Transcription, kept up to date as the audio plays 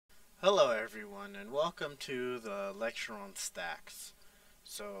Hello everyone and welcome to the lecture on stacks.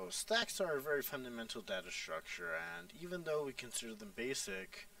 So stacks are a very fundamental data structure, and even though we consider them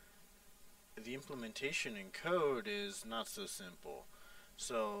basic, the implementation in code is not so simple.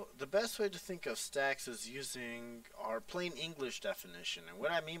 So the best way to think of stacks is using our plain English definition, and what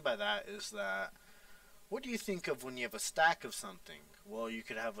I mean by that is that what do you think of when you have a stack of something? Well, you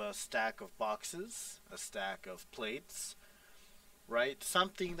could have a stack of boxes, a stack of plates, right?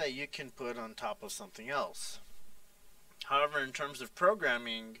 Something that you can put on top of something else. However, in terms of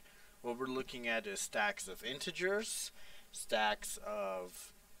programming, what we're looking at is stacks of integers, stacks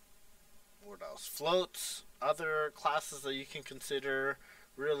of what else? Floats, other classes that you can consider,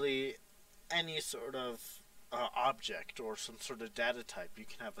 really any sort of object or some sort of data type. You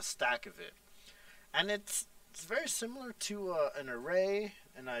can have a stack of it. And it's very similar to an array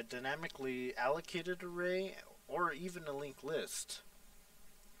and a dynamically allocated array or even a linked list.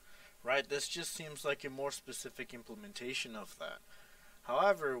 Right? This just seems like a more specific implementation of that.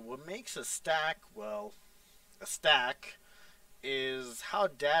 However, what makes a stack, well, a stack, is how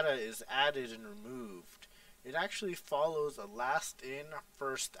data is added and removed. It actually follows a last in,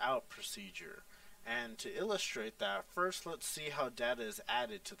 first out procedure. And to illustrate that, first let's see how data is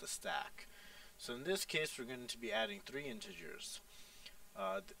added to the stack. So in this case, we're going to be adding three integers.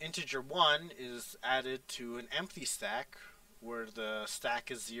 The integer 1 is added to an empty stack where the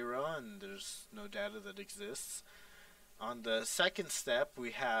stack is 0 and there's no data that exists. On the second step, we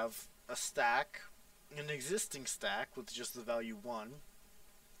have a stack, an existing stack with just the value 1,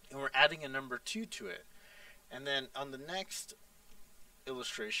 and we're adding a number 2 to it. And then on the next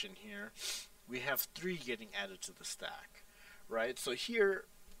illustration here, we have 3 getting added to the stack, right? So here,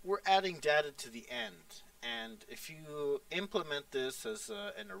 we're adding data to the end. And if you implement this as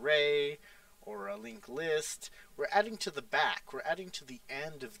an array or a linked list, we're adding to the back. We're adding to the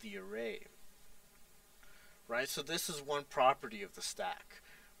end of the array. Right? So this is one property of the stack.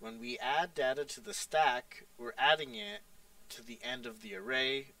 When we add data to the stack, we're adding it to the end of the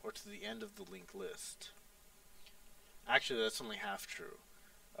array or to the end of the linked list. Actually, that's only half true.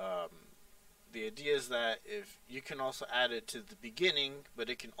 The idea is that if you can also add it to the beginning, but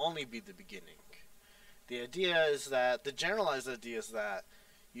it can only be the beginning. The idea is that, the generalized idea is that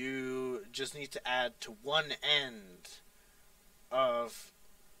you just need to add to one end of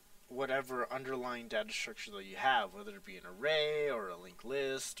whatever underlying data structure that you have, whether it be an array or a linked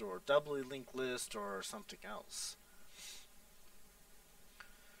list or doubly linked list or something else.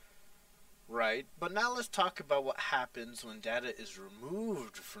 Right, but now let's talk about what happens when data is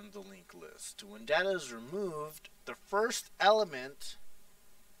removed from the linked list. When data is removed, the first element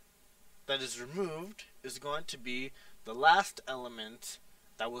that is removed is going to be the last element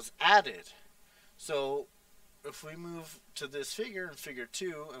that was added. So if we move to this figure in figure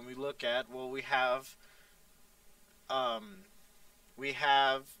 2 and we look at, well, we have a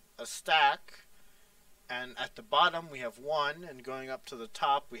stack, and at the bottom we have 1, and going up to the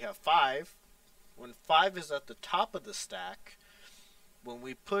top we have 5. When 5 is at the top of the stack, when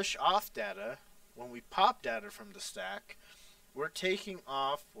we push off data, when we pop data from the stack, we're taking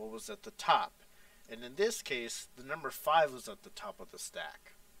off what was at the top. And in this case, the number 5 was at the top of the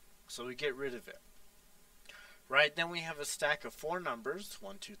stack. So we get rid of it. Right, then we have a stack of 4 numbers,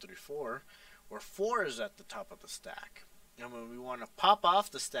 1, 2, 3, 4, where 4 is at the top of the stack. And when we want to pop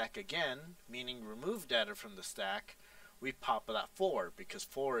off the stack again, meaning remove data from the stack, we pop that 4 because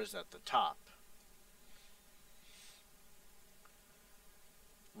 4 is at the top.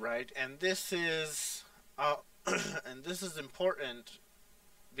 Right, and this is and this is important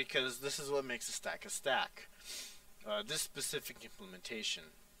because this is what makes a stack a stack. This specific implementation.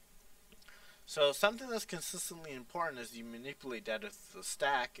 So something that's consistently important as you manipulate data to the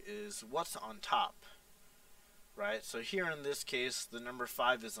stack is what's on top. Right, so here in this case, the number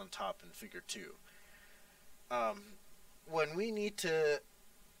 5 is on top in figure 2. When we need to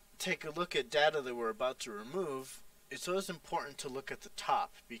take a look at data that we're about to remove, it's always important to look at the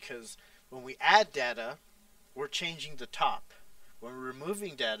top, because when we add data, we're changing the top. When we're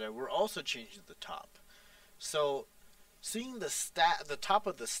removing data, we're also changing the top. So seeing the top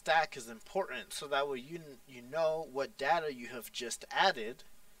of the stack is important, so that way you know what data you have just added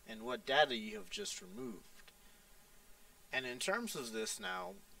and what data you have just removed. And in terms of this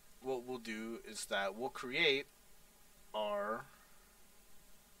now, what we'll do is that we'll create our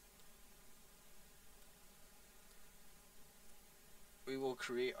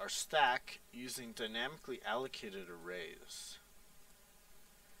stack using dynamically allocated arrays.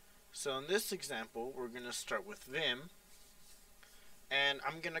 So in this example, we're going to start with Vim, and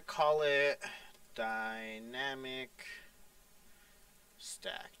I'm going to call it dynamic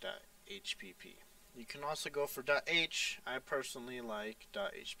stack.hpp. You can also go for .h. I personally like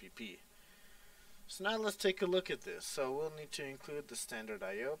 .hpp. So now let's take a look at this. So we'll need to include the standard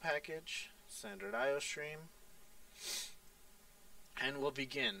IO package, standard IO stream, and we'll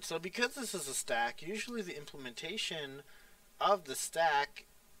begin. So because this is a stack, usually the implementation of the stack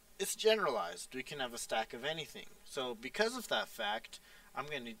is generalized. We can have a stack of anything. So because of that fact, I'm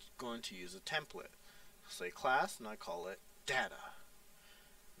going to use a template. Say class, and I call it data.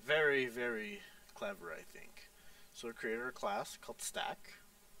 Very, very clever, I think. So we created a class called stack.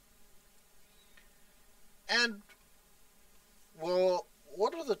 And, well,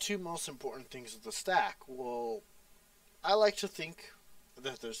 what are the two most important things of the stack? Well, I like to think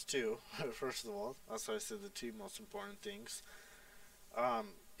that there's two. First of all, that's why I said the two most important things.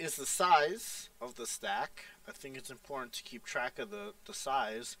 Is the size of the stack. I think it's important to keep track of the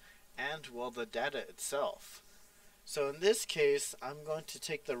size and, well, the data itself. So in this case, I'm going to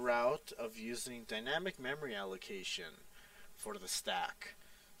take the route of using dynamic memory allocation for the stack.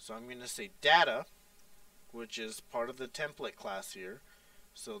 So I'm going to say data, which is part of the template class here.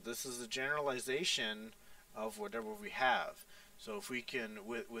 So this is a generalization of whatever we have. So if we can,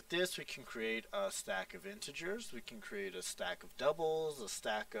 with this, we can create a stack of integers, we can create a stack of doubles, a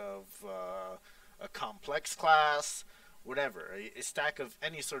stack of a complex class, whatever, a stack of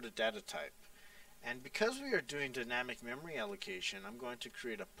any sort of data type. And because we are doing dynamic memory allocation, I'm going to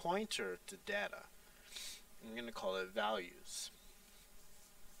create a pointer to data. I'm going to call it values.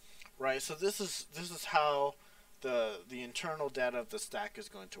 Right, so this is how the internal data of the stack is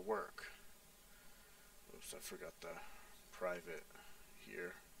going to work. Oops, I forgot the private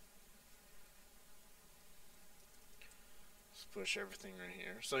here. Let's push everything right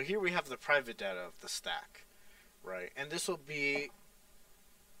here. So here we have the private data of the stack, right? And this will be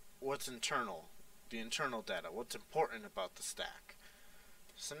what's internal, the internal data, what's important about the stack.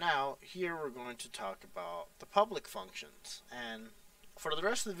 So now here we're going to talk about the public functions, and for the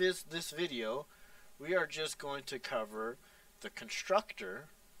rest of this video, we are just going to cover the constructor,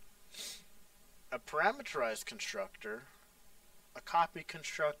 a parameterized constructor, a copy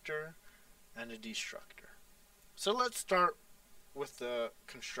constructor, and a destructor. So let's start with the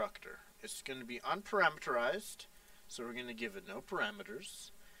constructor. It's going to be unparameterized, so we're going to give it no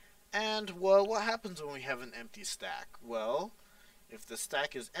parameters. And, well, what happens when we have an empty stack? Well, if the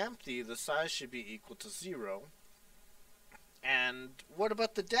stack is empty, the size should be equal to 0. And what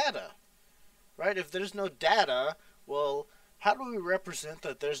about the data? Right? If there's no data, well, how do we represent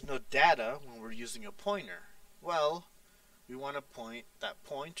that there's no data when we're using a pointer? Well, we want to point that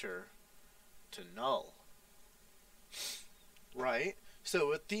pointer to null. Right? So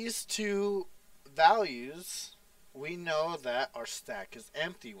with these two values, we know that our stack is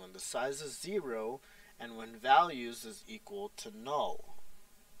empty when the size is 0 and when values is equal to null.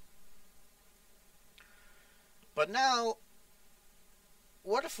 But now,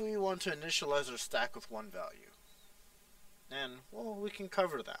 what if we want to initialize our stack with one value? And, well, we can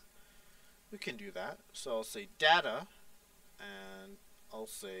cover that. We can do that. So I'll say data, and I'll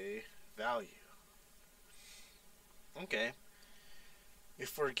say value. Okay.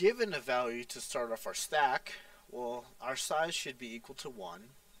 If we're given a value to start off our stack, well, our size should be equal to 1.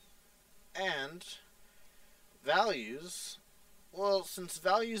 And values, well, since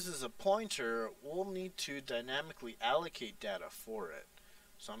values is a pointer, we'll need to dynamically allocate data for it.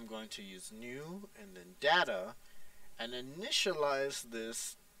 So I'm going to use new and then data and initialize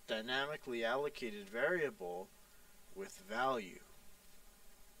this dynamically allocated variable with value.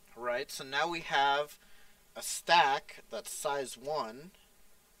 Right, so now we have a stack that's size 1,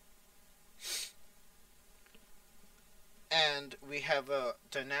 and we have a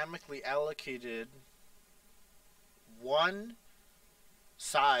dynamically allocated 1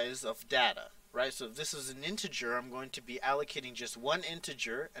 size of data. Right, so if this is an integer, I'm going to be allocating just one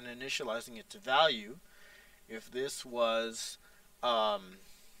integer and initializing it to value. If this was,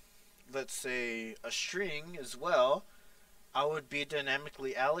 let's say, a string as well, I would be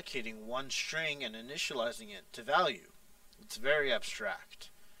dynamically allocating one string and initializing it to value. It's very abstract.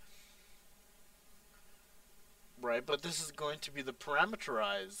 Right, but this is going to be the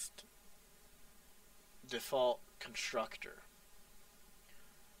parameterized default constructor.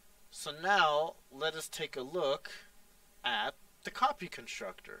 So now, let us take a look at the copy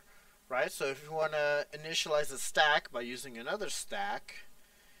constructor, right? So if you want to initialize a stack by using another stack,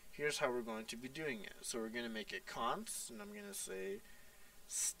 here's how we're going to be doing it. So we're going to make it const, and I'm going to say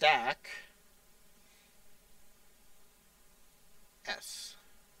stack s.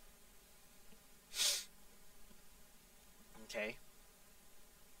 Okay.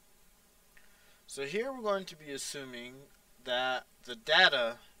 So here we're going to be assuming that the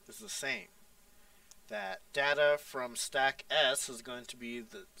data is the same. That data from stack S is going to be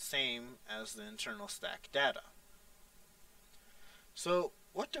the same as the internal stack data. So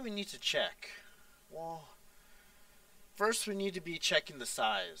what do we need to check? Well, first we need to be checking the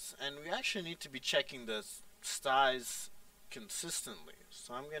size, and we actually need to be checking the size consistently.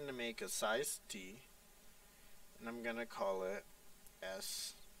 So I'm going to make a size t, and I'm going to call it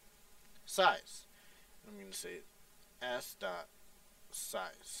s size. I'm going to say s dot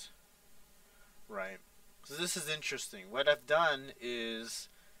size. Right. So this is interesting. What I've done is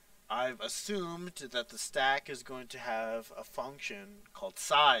I've assumed that the stack is going to have a function called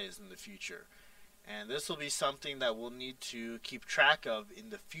size in the future. And this will be something that we'll need to keep track of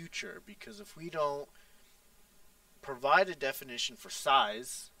in the future, because if we don't provide a definition for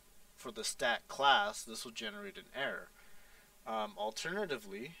size for the stack class, this will generate an error.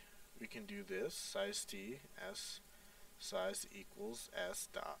 Alternatively, we can do this, size t, s size equals s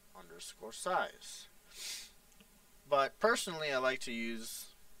dot underscore size. But personally, I like to use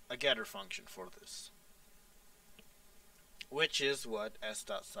a getter function for this, which is what s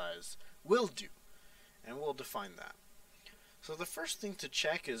dot size will do, and we'll define that. So the first thing to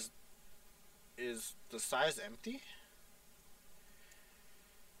check is the size empty?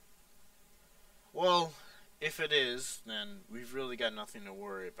 Well, if it is, then we've really got nothing to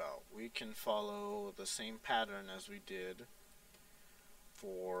worry about. We can follow the same pattern as we did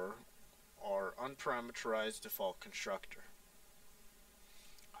for our unparameterized default constructor.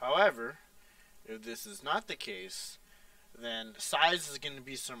 However, if this is not the case, then size is going to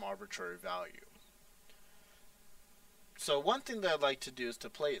be some arbitrary value. So one thing that I'd like to do is to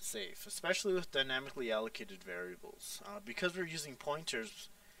play it safe, especially with dynamically allocated variables. Because we're using pointers,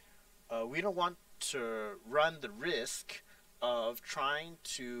 we don't want to run the risk of trying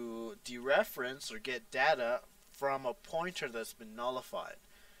to dereference or get data from a pointer that's been nullified.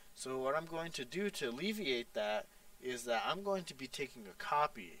 So what I'm going to do to alleviate that is that I'm going to be taking a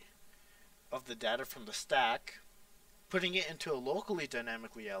copy of the data from the stack, putting it into a locally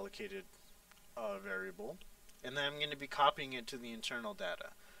dynamically allocated variable, and then I'm going to be copying it to the internal data.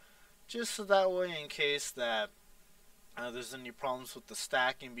 Just so that way, in case that there's any problems with the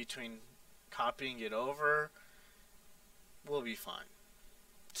stack in between copying it over, we'll be fine.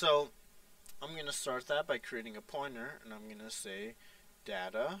 So I'm going to start that by creating a pointer, and I'm going to say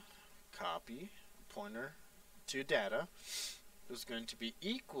data copy pointer to data is going to be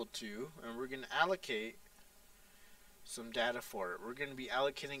equal to, and we're going to allocate some data for it. We're going to be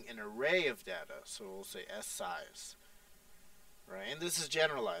allocating an array of data, so we'll say s size. Right, and this is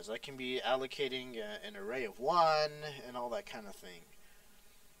generalized. I can be allocating an array of 1 and all that kind of thing.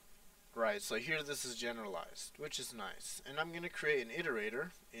 Right, so here this is generalized, which is nice. And I'm going to create an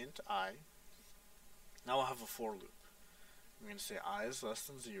iterator, int I. Now I'll have a for loop. I'm going to say I is less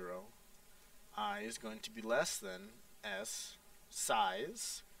than 0. I is going to be less than s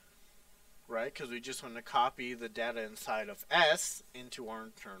size. Right, because we just want to copy the data inside of s into our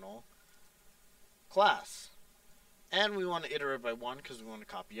internal class. And we want to iterate by 1 because we want to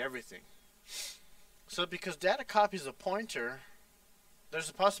copy everything. So because data copies a pointer, there's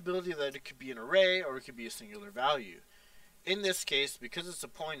a possibility that it could be an array or it could be a singular value. In this case, because it's a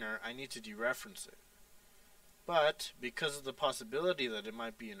pointer, I need to dereference it. But because of the possibility that it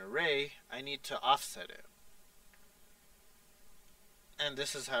might be an array, I need to offset it. And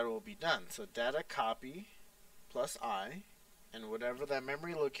this is how it will be done. So data copy plus I, and whatever that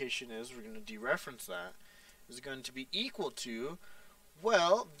memory location is, we're going to dereference that, is going to be equal to,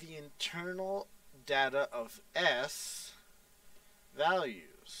 well, the internal data of s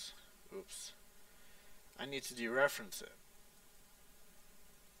values. Oops. I need to dereference it.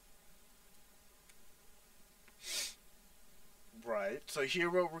 Right, so here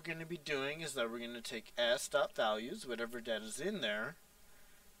what we're going to be doing is that we're going to take s.values, whatever data is in there,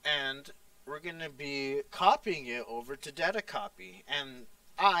 and we're going to be copying it over to data copy. And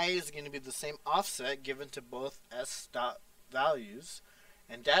I is going to be the same offset given to both s.values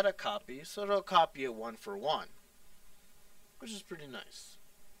and data copy, so it'll copy it 1 for 1, which is pretty nice.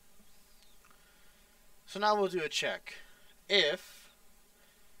 So now we'll do a check. If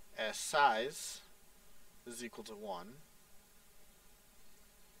s size is equal to 1,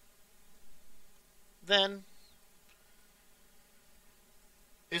 then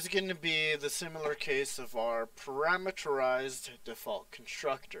it's going to be the similar case of our parameterized default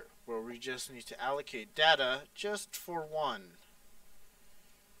constructor, where we just need to allocate data just for one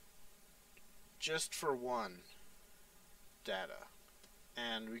data.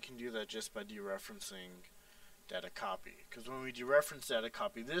 And we can do that just by dereferencing data copy. Because when we dereference data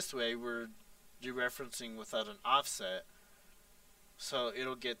copy this way, we're dereferencing without an offset So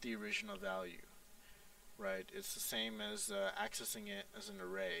it'll get the original value, right? It's the same as accessing it as an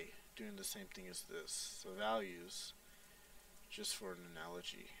array, doing the same thing as this. So values, just for an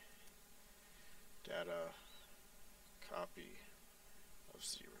analogy, data copy of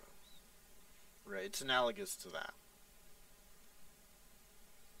 0. Right, it's analogous to that.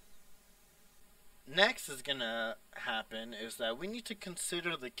 Next is going to happen is that we need to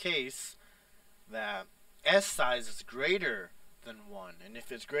consider the case that S size is greater than 1. And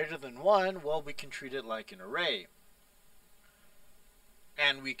if it's greater than 1, well, we can treat it like an array.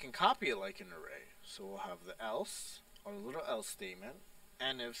 And we can copy it like an array. So we'll have the else, or little else statement.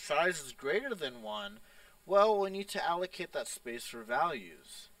 And if size is greater than 1, well, we need to allocate that space for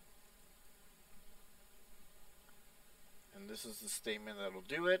values. And this is the statement that will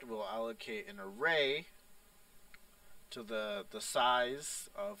do it. We'll allocate an array to the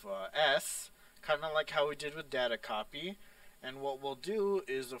size of S, kind of like how we did with data copy. And what we'll do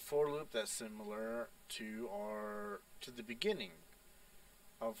is a for loop that's similar to the beginning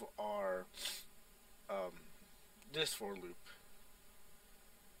of our this for loop.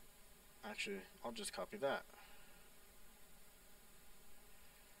 Actually, I'll just copy that.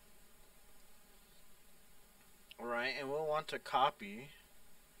 Alright, and we'll want to copy.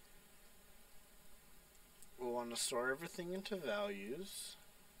 We'll want to store everything into values.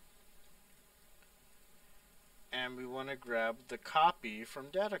 And we want to grab the copy from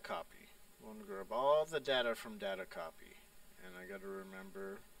data copy. We want to grab all the data from data copy. And I got to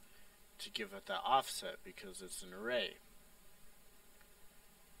remember to give it that offset because it's an array.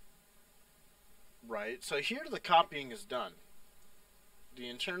 Right, so here the copying is done. The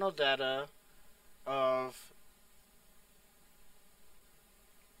internal data of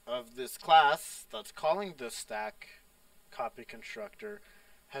this class that's calling the stack copy constructor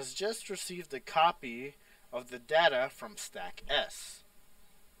has just received a copy of the data from stack S.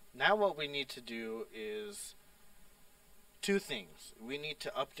 Now what we need to do is two things. We need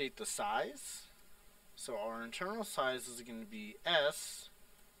to update the size. So our internal size is going to be S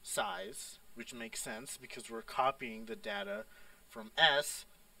size, which makes sense because we're copying the data from S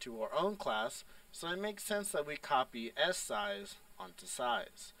to our own class. So it makes sense that we copy S size onto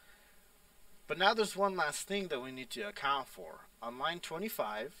size. But now there's one last thing that we need to account for. On line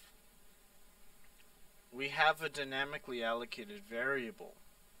 25, we have a dynamically allocated variable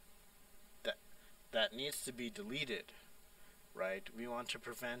that needs to be deleted, right? We want to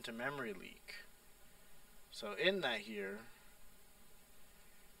prevent a memory leak. So in that here,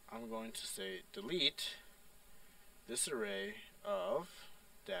 I'm going to say delete this array of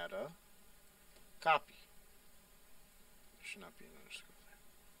data copy. There should not be an underscore there.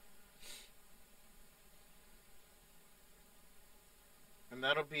 And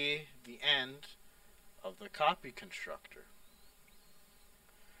that'll be the end of the copy constructor.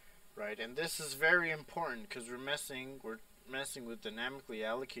 Right, and this is very important because we're messing with dynamically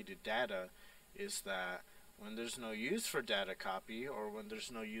allocated data, is that when there's no use for data copy, or when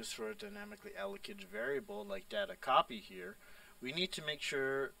there's no use for a dynamically allocated variable like data copy here, we need to make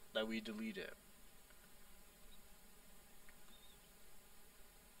sure that we delete it.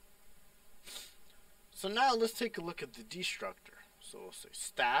 So now let's take a look at the destructor. So we'll say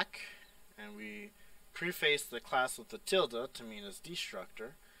stack, and we preface the class with the tilde to mean as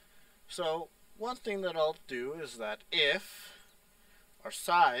destructor. So one thing that I'll do is that if our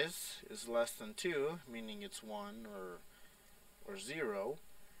size is less than 2, meaning it's 1 or 0,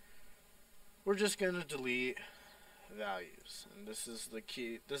 we're just going to delete values. And this is the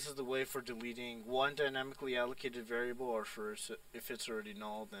key. This is the way for deleting one dynamically allocated variable, or for if it's already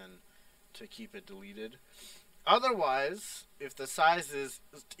null, then to keep it deleted. Otherwise, if the size is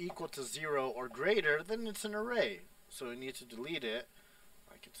equal to 0 or greater, then it's an array. So we need to delete it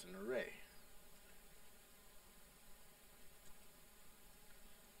like it's an array.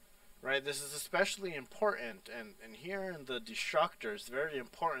 Right, this is especially important, and here in the destructor, it's very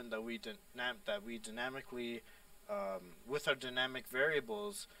important that we dynamically, with our dynamic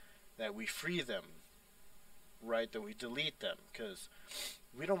variables, that we free them, right, that we delete them, because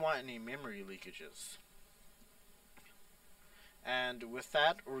we don't want any memory leakages. And with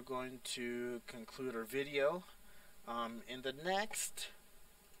that, we're going to conclude our video. In the next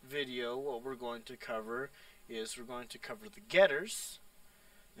video, what we're going to cover is we're going to cover the getters.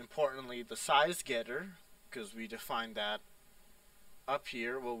 Importantly, the size getter, because we defined that up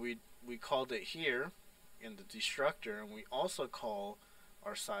here. Well, we called it here in the destructor, and we also call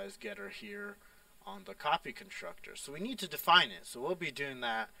our size getter here on the copy constructor. So we need to define it. So we'll be doing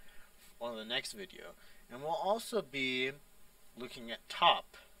that on the next video. And we'll also be looking at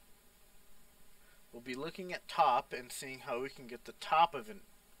top. we'll be looking at top and seeing how we can get the top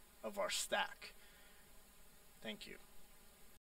of our stack. Thank you.